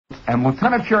And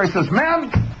Lieutenant Cherry says, "Men,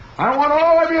 I want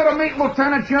all of you to meet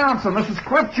Lieutenant Johnson. This is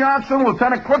Cliff Johnson,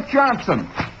 Lieutenant Cliff Johnson.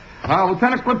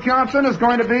 Lieutenant Cliff Johnson is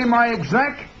going to be my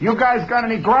exec. You guys got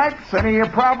any gripes, any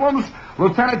problems?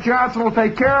 Lieutenant Johnson will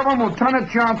take care of them. Lieutenant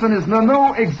Johnson is the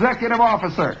new executive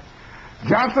officer.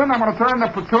 Johnson, I'm going to turn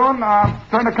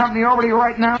the company over to you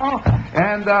right now.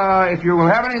 And if you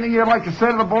have anything you'd like to say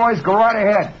to the boys, go right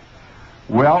ahead."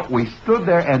 Well, we stood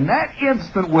there, and that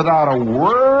instant, without a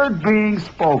word being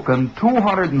spoken,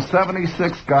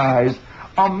 276 guys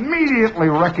immediately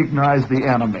recognized the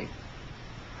enemy.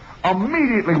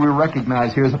 Immediately we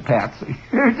recognized, here's a patsy.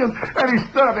 And he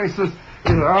stood up and he says,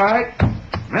 "All right,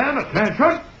 men,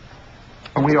 attention."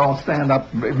 And we all stand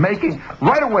up, making,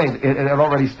 right away, it had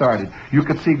already started. You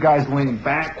could see guys leaning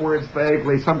backwards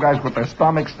vaguely, some guys with their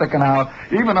stomachs sticking out,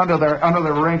 even under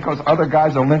their raincoats, other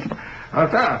guys are lynching.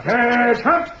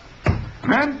 Attention!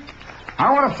 Men,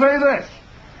 I want to say this.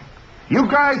 You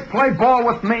guys play ball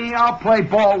with me, I'll play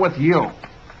ball with you.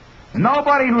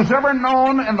 Nobody who's ever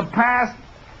known in the past,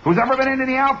 who's ever been in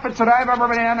any outfits that I've ever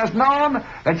been in, has known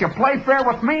that you play fair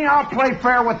with me, I'll play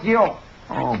fair with you.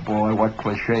 Oh, boy, what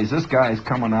cliches. This guy's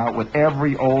coming out with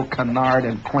every old canard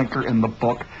and clinker in the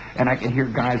book, and I can hear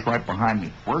guys right behind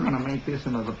me. "We're going to make this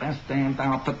into the best damned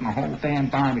outfit in the whole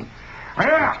damned army."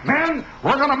 "Yeah, men,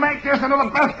 we're going to make this into the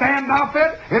best damned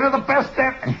outfit, into the best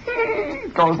damn..."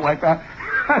 It goes like that.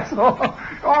 So,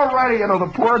 already,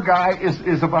 the poor guy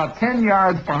is about 10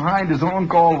 yards behind his own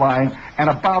goal line and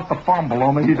about to fumble,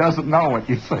 only he doesn't know it,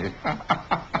 you see.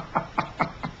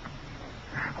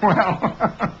 Well...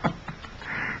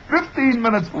 15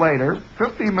 minutes later,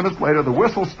 the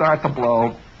whistles start to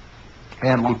blow,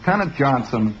 and Lieutenant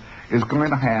Johnson is going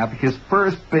to have his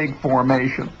first big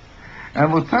formation.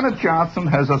 And Lieutenant Johnson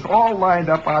has us all lined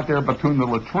up out there between the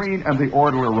latrine and the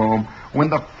orderly room when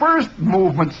the first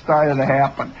movement started to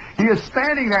happen. He is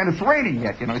standing there, and it's raining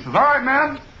yet, He says, "All right,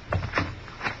 men,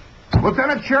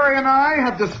 Lieutenant Cherry and I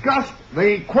have discussed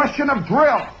the question of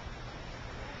drill.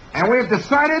 And we have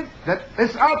decided that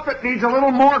this outfit needs a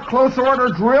little more close order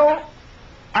drill.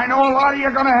 I know a lot of you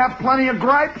are going to have plenty of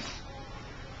gripes."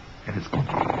 And it's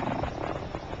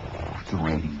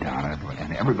raining down,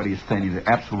 and everybody is standing there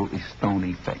absolutely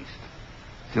stony-faced,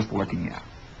 just looking at it.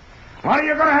 "A lot of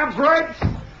you are going to have gripes,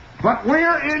 but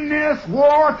we're in this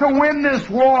war to win this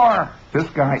war." This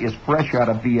guy is fresh out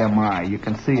of VMI. You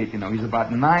can see it, He's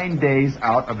about 9 days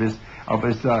out of his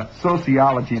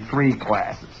Sociology 3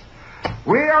 classes.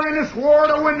 "We are in this war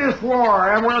to win this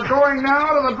war, and we're going now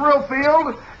to the drill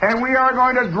field, and we are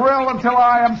going to drill until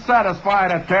I am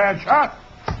satisfied." Attention!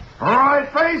 All right,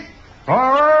 face!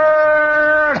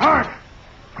 Forward! Heart!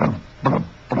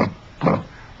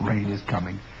 Rain is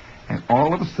coming, and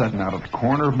all of a sudden, out of the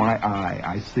corner of my eye,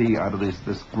 I see out of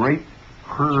this great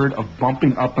herd of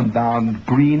bumping up and down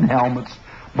green helmets,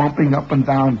 bumping up and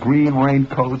down green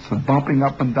raincoats, and bumping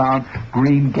up and down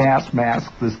green gas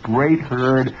masks, this great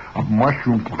herd of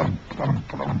mushrooms.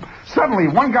 Suddenly,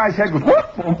 one guy's head goes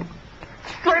whoop,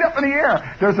 straight up in the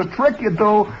air. There's a trick you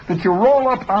do that you roll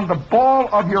up on the ball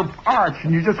of your arch,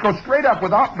 and you just go straight up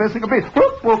without missing a beat.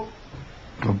 Whoop, whoop.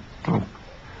 And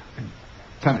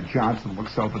Lieutenant Johnson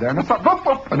looks over there, and it's up, whoop,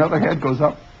 whoop. Another head goes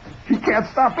up. He can't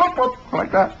stop, whoop, whoop,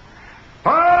 like that.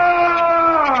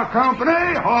 "Ah,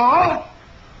 company, halt!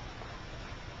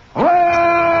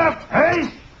 Left,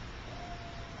 haste!"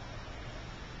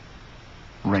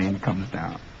 Rain comes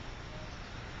down.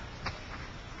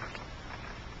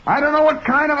 I don't know what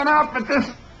kind of an outfit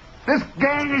this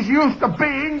gang is used to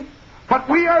being, but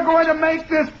we are going to make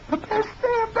this the best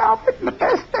damned outfit in the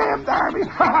best damned army.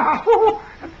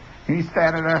 He's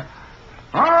standing there.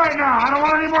 "All right now, I don't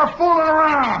want any more fooling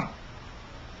around.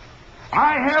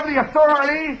 I have the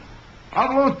authority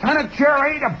of Lieutenant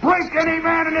Cherry to break any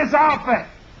man in this outfit.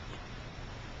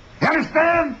 You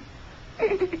understand?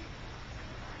 You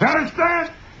understand?"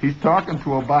 He's talking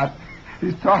to about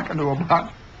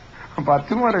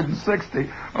 260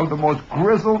 of the most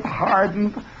grizzled,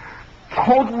 hardened,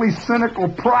 totally cynical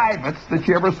privates that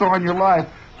you ever saw in your life,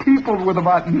 peopled with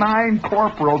about 9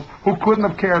 corporals who couldn't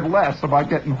have cared less about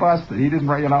getting busted. He didn't,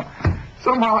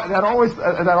 somehow that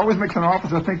always makes an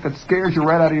officer think that scares you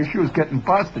right out of your shoes, getting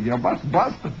busted.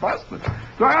 Busted.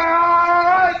 So, all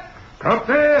right,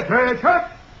 company,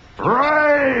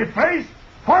 right face,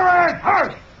 forward,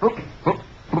 heart.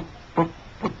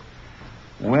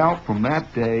 Well, from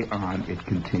that day on, it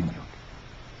continued.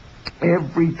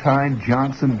 Every time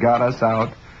Johnson got us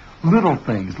out, little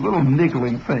things, little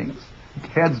niggling things,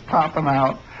 heads popping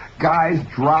out, guys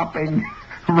dropping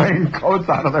raincoats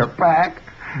out of their pack,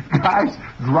 guys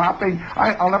dropping.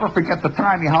 I'll never forget the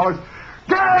time he hollers,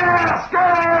 Gas!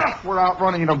 Gas! We're out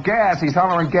running, gas. He's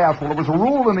hollering gas. Well, there was a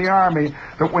rule in the Army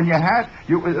that when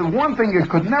one thing you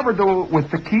could never do was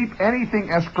to keep anything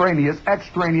extraneous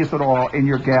at all in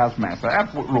your gas mask.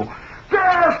 Absolute rule.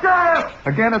 Gas! Gas!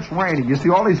 Again, it's raining. You see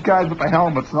all these guys with the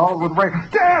helmets and all with rain.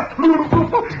 Gas!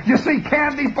 You see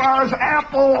candy bars,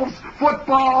 apples,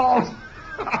 footballs.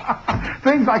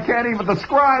 Things I can't even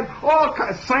describe. All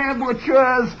kinds of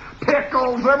sandwiches,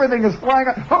 pickles, everything is flying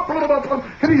out.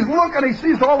 And he's looking, he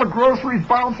sees all the groceries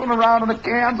bouncing around in the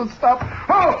cans and stuff.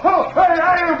 Oh, hey,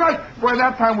 you guys. Boy,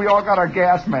 that time we all got our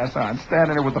gas masks on,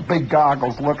 standing there with the big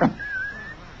goggles looking.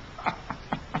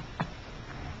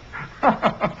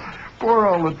 Poor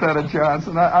old Lieutenant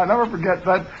Johnson. I'll never forget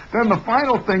that. Then the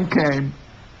final thing came.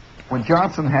 When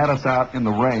Johnson had us out in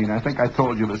the rain, I think I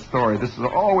told you this story. This is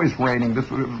always raining.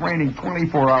 It was raining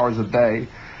 24 hours a day.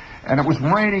 And it was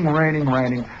raining.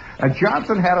 And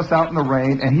Johnson had us out in the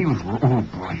rain, and he was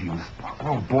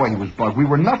bugged. We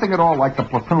were nothing at all like the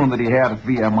platoon that he had at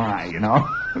VMI,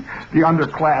 the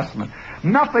underclassmen.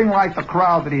 Nothing like the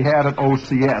crowd that he had at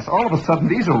OCS. All of a sudden,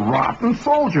 these are rotten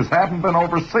soldiers, haven't been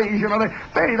overseas, they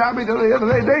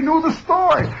knew the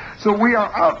story. So we are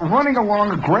out running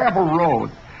along a gravel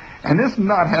road. And this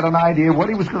nut had an idea. What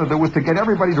he was going to do was to get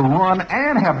everybody to run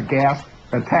and have a gas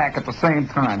attack at the same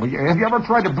time. Have you ever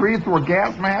tried to breathe through a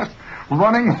gas mask?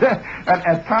 Running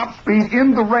at top speed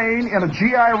in the rain in a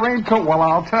GI raincoat? Well,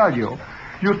 I'll tell you.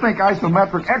 You think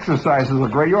isometric exercises are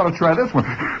great. You ought to try this one.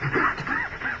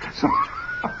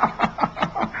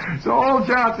 So old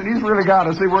Johnson, he's really got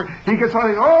us. See where he gets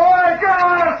on.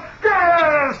 Gas!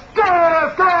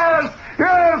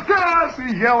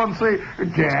 He's yelling,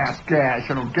 gas,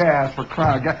 gas for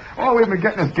crying. Oh, we've been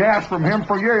getting this gas from him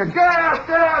for years.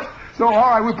 Gas! So,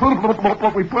 all right, we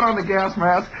put on the gas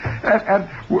mask, and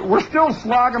we're still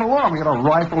slogging along.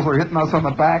 Rifles are hitting us on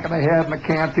the back of the head and the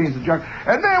canteens and junk.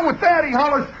 And then with that, he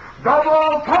hollers,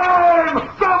 double time!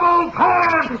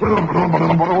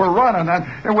 We're running,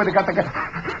 and we got the gas.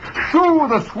 Shoo,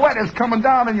 the sweat is coming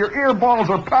down, and your ear balls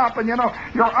are popping,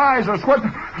 your eyes are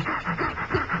sweating.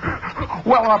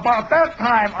 Well, about that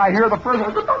time, I hear the first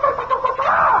one.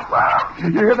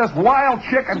 You hear this wild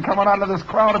chicken coming out of this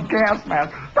crowd of gas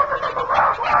masks.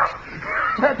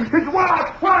 He's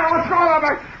what's going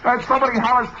on? And somebody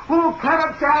hollers,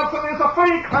 Lieutenant Johnson is a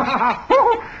freak.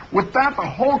 With that, the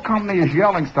whole company is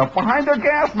yelling stuff behind their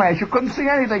gas masks. You couldn't see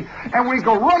anything. And we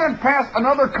go running past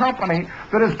another company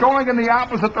that is going in the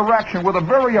opposite direction with a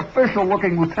very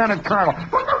official-looking lieutenant colonel.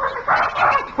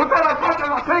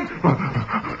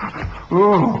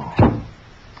 Ooh.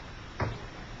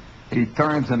 He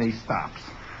turns and he stops.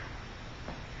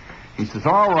 He says,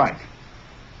 all right.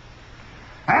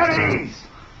 At ease,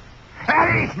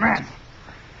 men.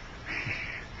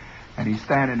 And he's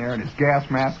standing there, and his gas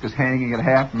mask is hanging at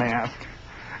half mast.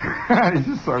 And he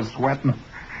just starts sweating.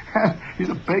 He's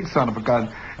a big son of a gun.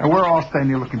 And we're all standing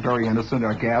there looking very innocent,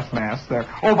 our gas masks there.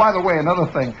 Oh, by the way, another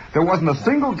thing. There wasn't a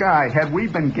single guy, had we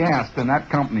been gassed in that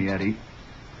company, Eddie,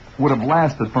 would have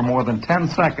lasted for more than 10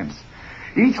 seconds.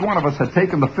 Each one of us had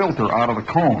taken the filter out of the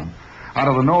cone, out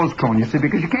of the nose cone, you see,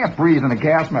 because you can't breathe in a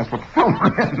gas mask with the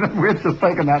filter in. We had just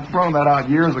thrown that out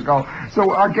years ago.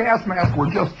 So our gas masks were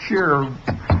just sheer,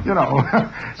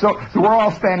 So we're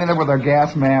all standing there with our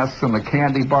gas masks, and the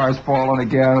candy bars falling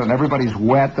again, and everybody's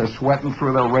wet. They're sweating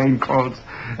through their raincoats.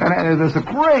 And there's a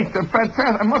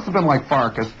fantastic, it must have been like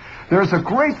Farkas. There's a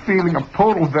great feeling of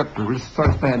total victory. We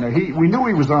start standing there. We knew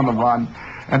he was on the run,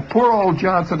 and poor old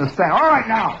Johnson is standing. All right,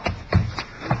 now.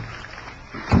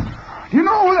 You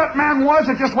know who that man was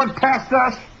that just went past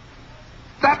us?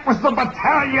 That was the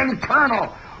battalion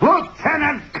colonel,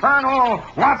 Lieutenant Colonel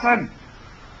Watson.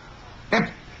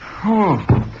 Well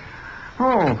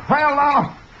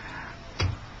now,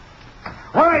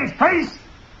 ready, face,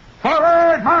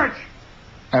 forward, march.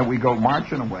 And we go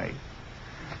marching away.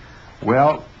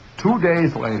 Well, 2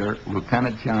 days later,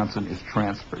 Lieutenant Johnson is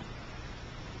transferred.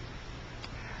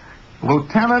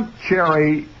 Lieutenant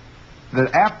Cherry, the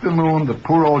afternoon that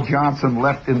poor old Johnson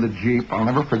left in the Jeep, I'll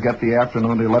never forget the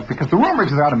afternoon they left, because the rumor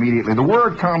is out immediately. The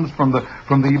word comes from the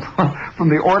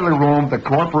orderly room, the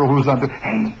corporal who's under,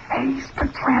 hey, he's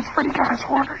been transferred, he got his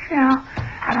orders,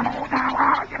 I don't know now,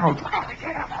 oh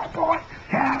boy,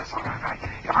 it's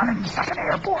 102nd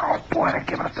Airborne, oh boy, they're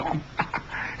giving it to him.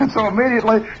 And so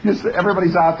immediately,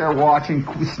 everybody's out there watching,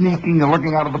 sneaking and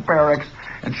looking out of the barracks.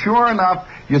 And sure enough,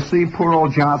 you see poor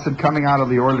old Johnson coming out of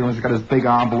the orderly room. He's got his big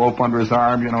envelope under his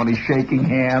arm, and he's shaking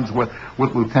hands with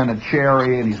Lieutenant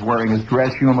Cherry, and he's wearing his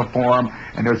dress uniform,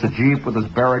 and there's a Jeep with his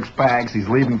barracks bags. He's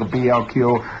leaving the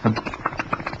BLQ, and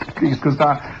he goes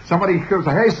down. Somebody goes,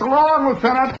 hey, so long,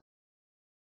 Lieutenant.